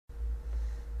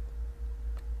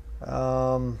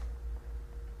Um,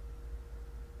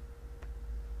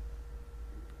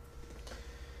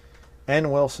 N.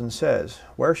 Wilson says,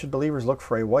 where should believers look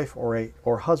for a wife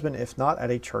or husband if not at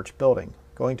a church building?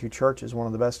 Going to church is one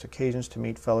of the best occasions to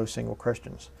meet fellow single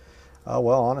Christians.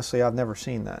 Well, honestly, I've never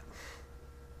seen that.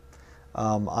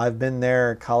 I've been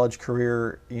there, college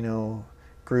career,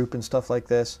 group and stuff like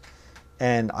this,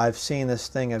 and I've seen this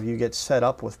thing of you get set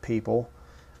up with people.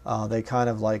 They kind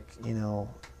of like,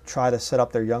 try to set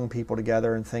up their young people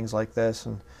together and things like this,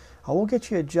 and we'll get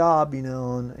you a job,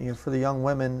 and, for the young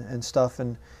women and stuff,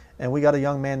 and we got a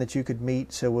young man that you could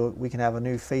meet, so we can have a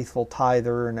new faithful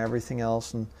tither and everything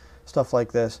else and stuff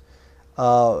like this.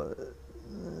 I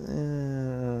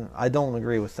don't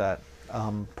agree with that.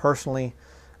 Personally,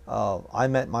 I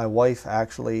met my wife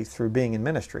actually through being in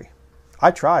ministry.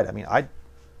 I tried.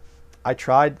 I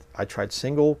tried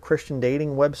single Christian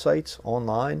dating websites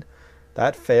online.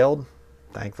 That failed.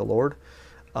 Thank the Lord.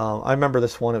 I remember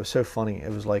this one. It was so funny.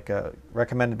 It was like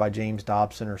recommended by James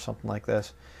Dobson or something like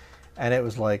this. And it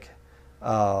was like,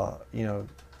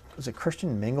 was it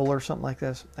Christian Mingle or something like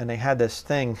this? And they had this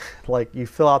thing, like you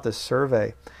fill out this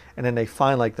survey and then they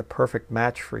find like the perfect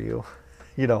match for you,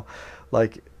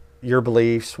 like your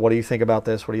beliefs. What do you think about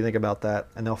this? What do you think about that?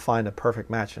 And they'll find a perfect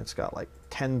match. And it's got like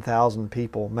 10,000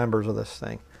 people, members of this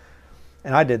thing.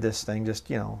 And I did this thing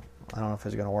just, I don't know if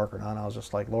it's going to work or not. I was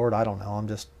just like, Lord, I don't know.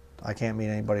 I can't meet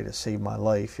anybody to save my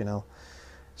life,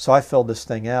 So I filled this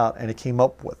thing out and it came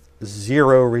up with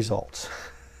 0 results.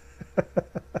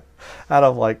 Out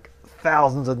of like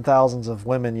thousands and thousands of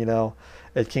women,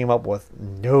 it came up with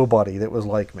nobody that was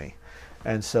like me.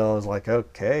 And so I was like,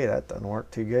 okay, that doesn't work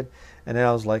too good. And then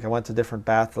I went to different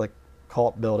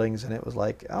cult buildings, and it was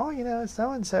like, oh,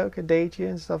 so-and-so could date you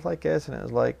and stuff like this. And it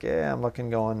was like, yeah, I'm looking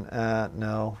going,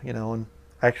 no, and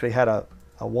I actually had a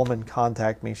woman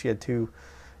contact me. She had 2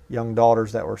 young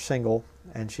daughters that were single,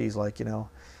 and she's like,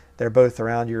 they're both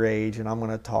around your age, and I'm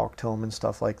going to talk to them and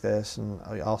stuff like this, and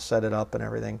I'll set it up and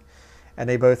everything. And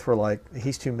they both were like,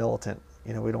 he's too militant.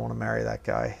 We don't want to marry that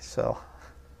guy. So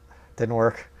didn't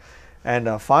work.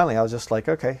 And finally, I was just like,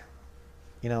 okay,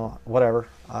 whatever.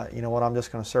 You know what? I'm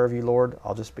just going to serve you, Lord.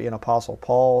 I'll just be an Apostle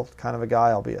Paul kind of a guy.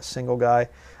 I'll be a single guy.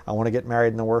 I want to get married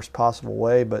in the worst possible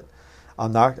way, but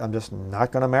I'm just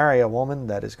not going to marry a woman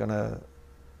that is going to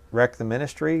wreck the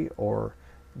ministry or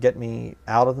get me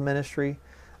out of the ministry.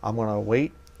 I'm going to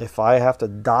wait. If I have to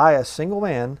die a single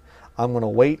man, I'm going to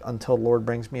wait until the Lord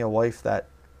brings me a wife that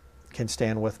can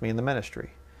stand with me in the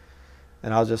ministry.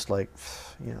 And I was just like,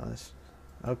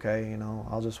 okay,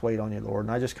 I'll just wait on you, Lord.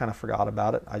 And I just kind of forgot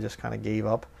about it. I just kind of gave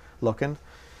up looking.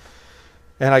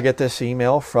 And I get this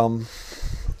email from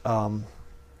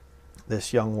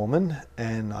this young woman,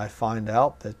 and I find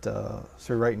out that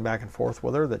through writing back and forth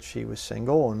with her that she was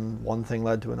single, and one thing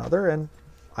led to another, and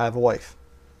I have a wife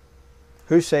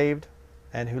who's saved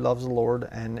and who loves the Lord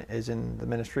and is in the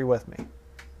ministry with me.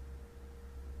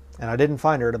 And I didn't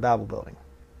find her at a Bible building.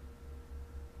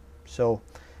 So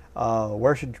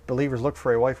where should believers look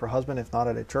for a wife or husband if not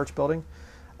at a church building?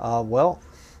 Well,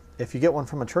 if you get one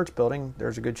from a church building,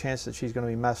 there's a good chance that she's going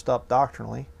to be messed up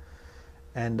doctrinally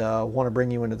and want to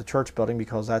bring you into the church building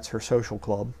because that's her social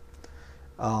club.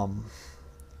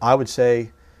 I would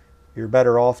say you're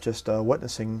better off just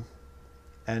witnessing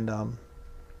and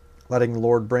letting the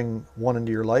Lord bring one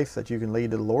into your life that you can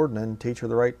lead to the Lord and then teach her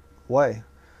the right way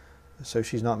so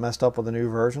she's not messed up with the new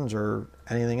versions or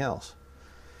anything else.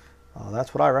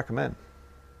 That's what I recommend.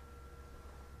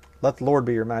 Let the Lord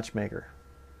be your matchmaker.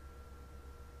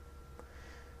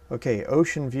 Okay,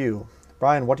 Ocean View.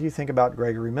 Brian, what do you think about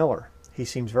Gregory Miller? He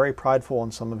seems very prideful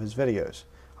in some of his videos.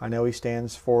 I know he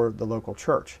stands for the local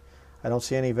church. I don't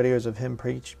see any videos of him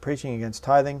preaching against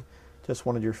tithing. Just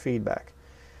wanted your feedback.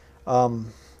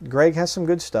 Greg has some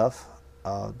good stuff.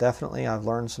 Definitely, I've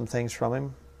learned some things from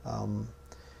him.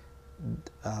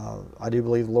 I do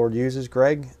believe the Lord uses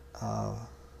Greg. I'm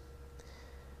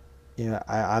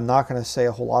not going to say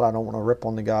a whole lot. I don't want to rip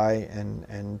on the guy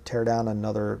and tear down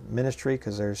another ministry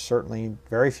because there's certainly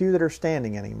very few that are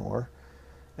standing anymore,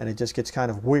 and it just gets kind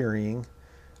of wearying.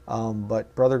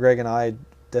 But Brother Greg and I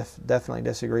definitely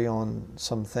disagree on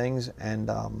some things, and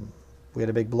we had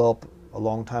a big blow up a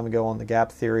long time ago on the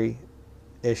gap theory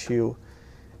issue,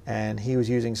 and he was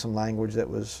using some language that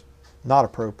was not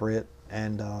appropriate.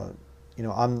 And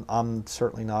I'm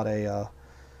certainly not a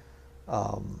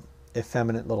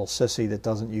effeminate little sissy that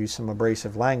doesn't use some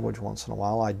abrasive language once in a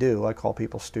while. I do. I call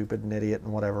people stupid and idiot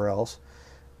and whatever else,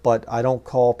 but I don't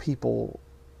call people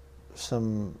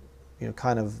some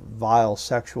kind of vile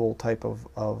sexual type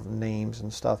of names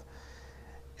and stuff.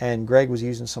 And Greg was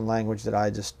using some language that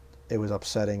it was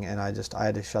upsetting, and I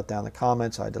had to shut down the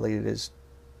comments. I deleted his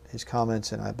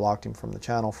comments, and I blocked him from the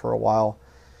channel for a while,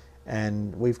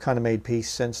 and we've kind of made peace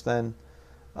since then.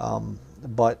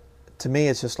 But to me,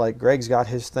 it's just like Greg's got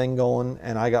his thing going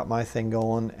and I got my thing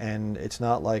going, and it's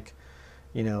not like,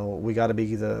 you know, we got to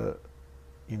be the,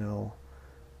 you know,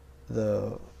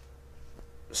 the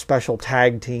special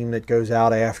tag team that goes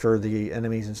out after the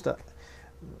enemies and stuff.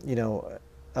 You know,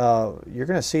 you're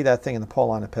going to see that thing in the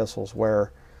Pauline epistles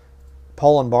where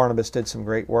Paul and Barnabas did some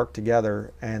great work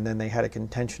together, and then they had a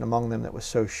contention among them that was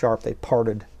so sharp they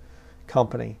parted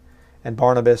company. And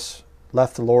Barnabas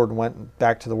left the Lord and went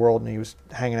back to the world, and he was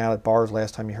hanging out at bars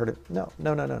last time you heard it. No.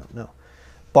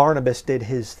 Barnabas did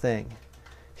his thing.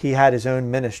 He had his own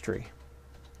ministry,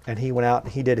 and he went out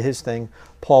and he did his thing.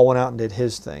 Paul went out and did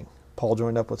his thing. Paul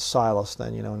joined up with Silas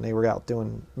then, you know, and they were out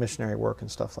doing missionary work and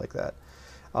stuff like that.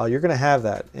 You're going to have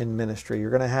that in ministry. You're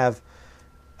going to have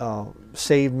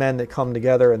saved men that come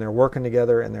together and they're working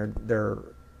together and they're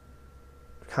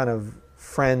kind of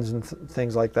friends and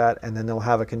things like that, and then they'll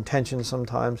have a contention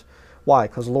sometimes. Why?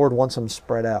 Because the Lord wants them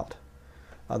spread out.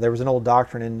 There was an old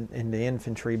doctrine in the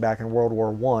infantry back in World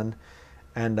War I,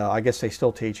 and I guess they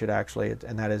still teach it actually,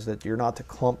 and that is that you're not to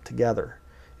clump together.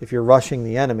 If you're rushing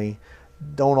the enemy,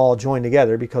 don't all join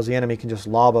together, because the enemy can just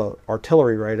lob a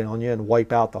artillery right on you and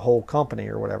wipe out the whole company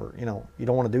or whatever. You know, you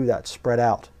don't want to do that. Spread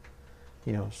out.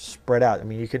 You know, spread out. I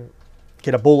mean, you can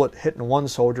get a bullet hitting one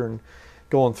soldier and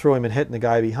going through him and hitting the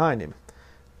guy behind him.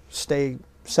 Stay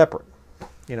separate.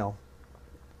 You know,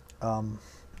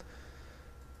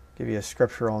 give you a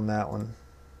scripture on that one.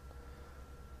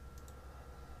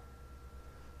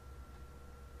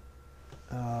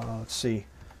 Let's see.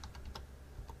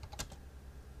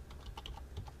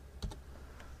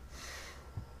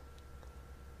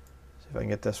 See if I can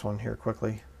get this one here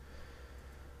quickly.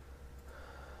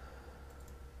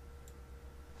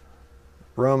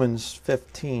 Romans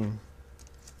 15.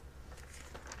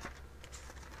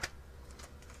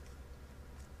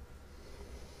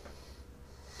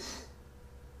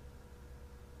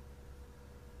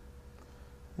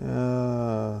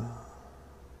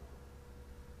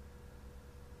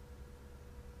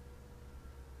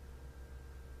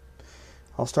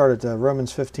 I'll start at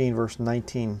Romans 15, verse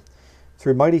 19.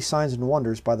 Through mighty signs and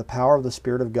wonders by the power of the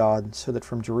Spirit of God, so that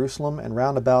from Jerusalem and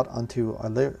round about unto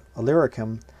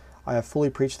Illyricum I have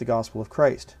fully preached the gospel of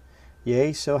Christ.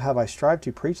 Yea, so have I strived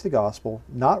to preach the gospel,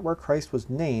 not where Christ was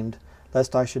named,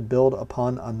 lest I should build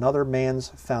upon another man's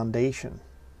foundation.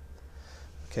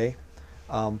 Okay?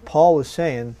 Paul was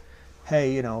saying,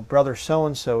 hey, you know, brother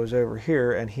so-and-so is over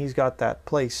here, and he's got that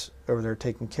place over there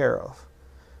taken care of.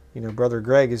 You know, brother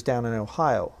Greg is down in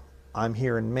Ohio. I'm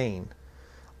here in Maine.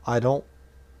 I don't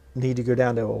need to go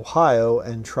down to Ohio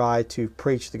and try to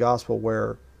preach the gospel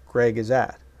where Greg is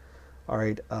at. All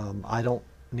right, I don't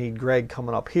need Greg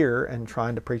coming up here and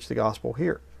trying to preach the gospel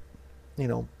here. You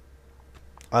know,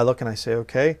 I look and I say,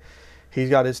 okay, he's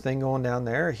got his thing going down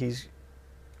there. He's,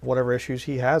 whatever issues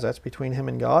he has, that's between him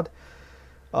and God.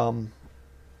 I'm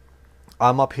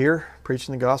up here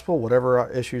preaching the gospel.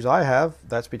 Whatever issues I have,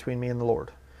 that's between me and the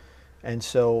Lord. And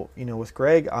so, you know, with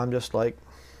Greg, I'm just like,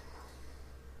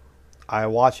 I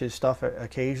watch his stuff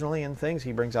occasionally and things.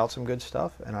 He brings out some good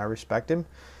stuff, and I respect him.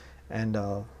 And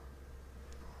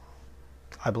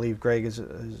I believe Greg is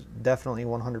definitely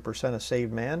 100% a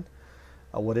saved man.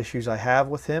 What issues I have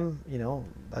with him, you know,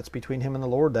 that's between him and the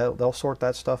Lord. They'll sort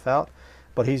that stuff out.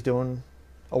 But he's doing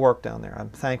a work down there. I'm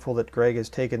thankful that Greg has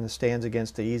taken the stands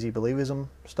against the easy believism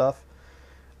stuff.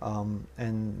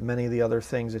 And many of the other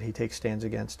things that he takes stands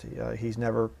against. He's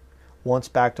never once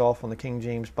backed off on the King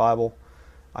James Bible.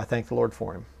 I thank the Lord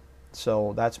for him.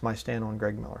 So that's my stand on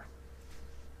Greg Miller.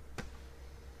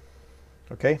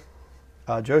 Okay.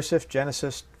 Joseph,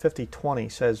 Genesis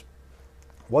 50:20 says,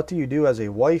 what do you do as a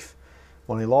wife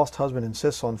when a lost husband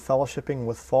insists on fellowshipping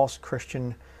with false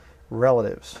Christian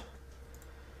relatives?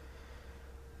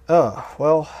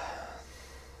 Well,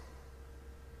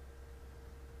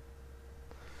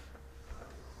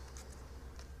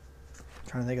 I'm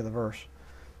trying to think of the verse.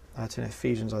 That's in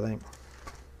Ephesians, I think.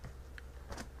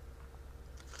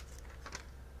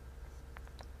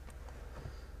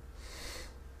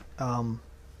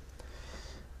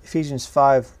 Ephesians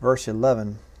 5, verse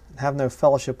 11. Have no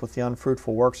fellowship with the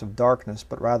unfruitful works of darkness,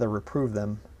 but rather reprove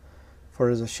them. For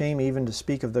it is a shame even to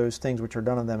speak of those things which are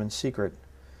done of them in secret.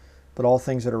 But all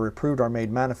things that are reproved are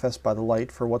made manifest by the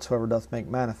light, for whatsoever doth make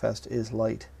manifest is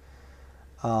light.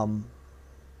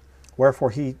 Wherefore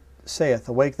he saith,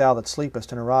 awake thou that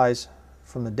sleepest, and arise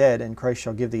from the dead, and Christ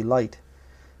shall give thee light.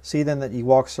 See then that ye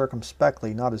walk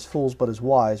circumspectly, not as fools, but as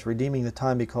wise, redeeming the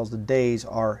time, because the days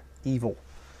are evil.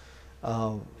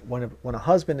 When a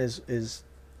husband is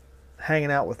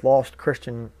hanging out with lost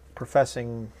Christian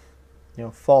professing,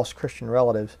 false Christian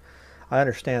relatives, I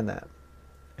understand that.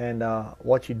 And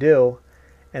what you do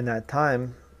in that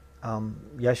time,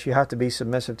 yes, you have to be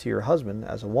submissive to your husband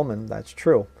as a woman. That's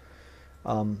true.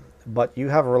 But you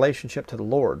have a relationship to the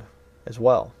Lord as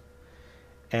well.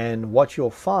 And what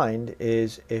you'll find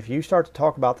is if you start to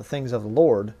talk about the things of the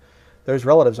Lord, those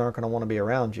relatives aren't going to want to be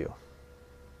around you.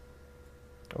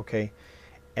 Okay?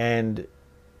 And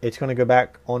it's going to go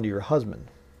back onto your husband.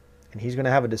 And he's going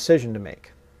to have a decision to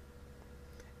make.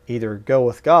 Either go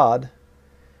with God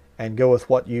and go with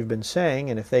what you've been saying,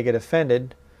 and if they get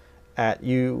offended at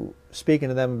you speaking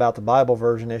to them about the Bible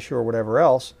version issue or whatever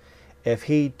else, if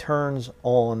he turns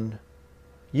on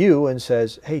you and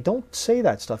says, hey, don't say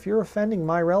that stuff, you're offending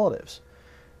my relatives,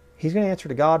 he's going to answer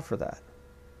to God for that.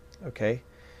 Okay?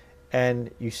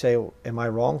 And you say, am I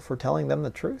wrong for telling them the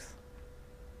truth?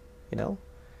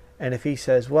 And if he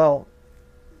says, well,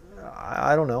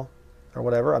 I don't know, or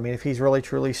whatever, I mean, if he's really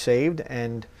truly saved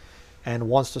and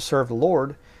wants to serve the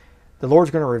Lord's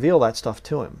going to reveal that stuff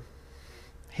to him.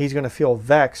 He's going to feel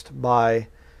vexed by,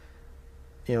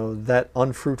 that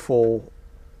unfruitful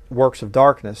works of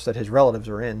darkness that his relatives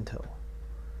are into.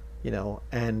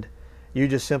 And you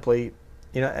just simply,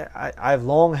 I've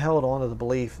long held on to the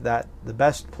belief that the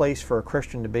best place for a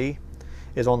Christian to be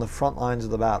is on the front lines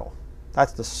of the battle.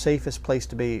 That's the safest place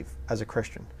to be as a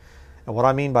Christian. And what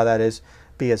I mean by that is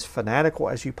be as fanatical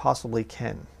as you possibly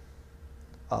can.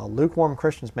 Lukewarm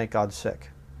Christians make God sick.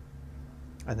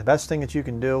 And the best thing that you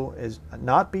can do is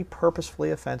not be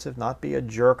purposefully offensive, not be a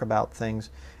jerk about things,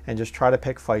 and just try to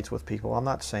pick fights with people. I'm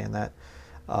not saying that.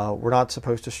 We're not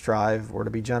supposed to strive. We're to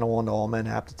be gentle unto all men,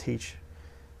 have to teach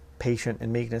patient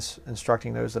and meekness,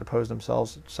 instructing those that oppose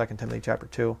themselves, 2 Timothy chapter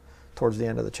 2, towards the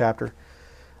end of the chapter.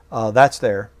 That's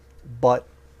there. But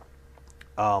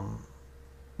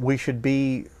we should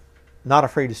be not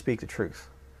afraid to speak the truth.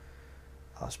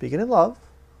 Speak it in love,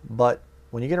 but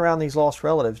when you get around these lost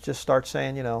relatives, just start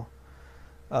saying,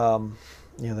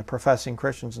 the professing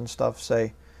Christians and stuff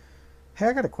say, hey,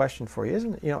 I got a question for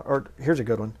you. Or here's a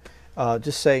good one.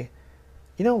 Just say,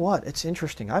 you know what? It's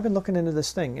interesting. I've been looking into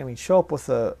this thing. I mean, show up with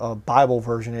a Bible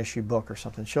version issue book or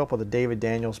something. Show up with a David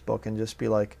Daniels book and just be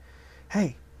like,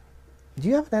 hey, do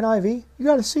you have an NIV? You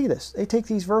got to see this. They take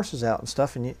these verses out and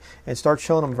stuff, and start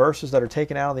showing them verses that are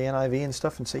taken out of the NIV and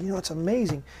stuff, and say, it's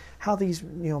amazing how these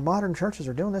modern churches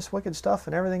are doing this wicked stuff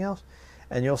and everything else.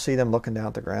 And you'll see them looking down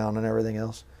at the ground and everything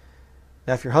else.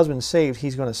 Now, if your husband's saved,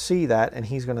 he's going to see that, and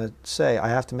he's going to say, I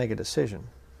have to make a decision,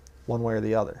 one way or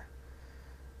the other.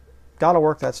 Got to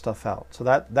work that stuff out. So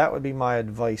that would be my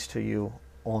advice to you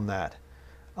on that.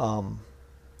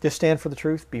 Just stand for the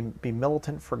truth. Be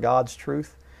militant for God's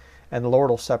truth. And the Lord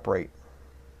will separate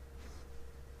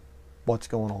what's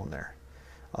going on there.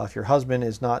 If your husband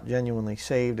is not genuinely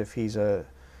saved, if he's a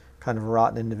kind of a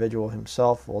rotten individual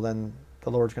himself, well, then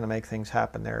the Lord's going to make things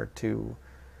happen there to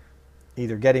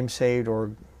either get him saved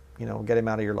or, get him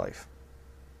out of your life.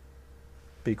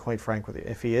 Be quite frank with you.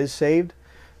 If he is saved,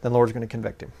 then the Lord's going to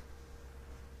convict him.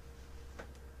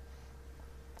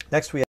 Next we have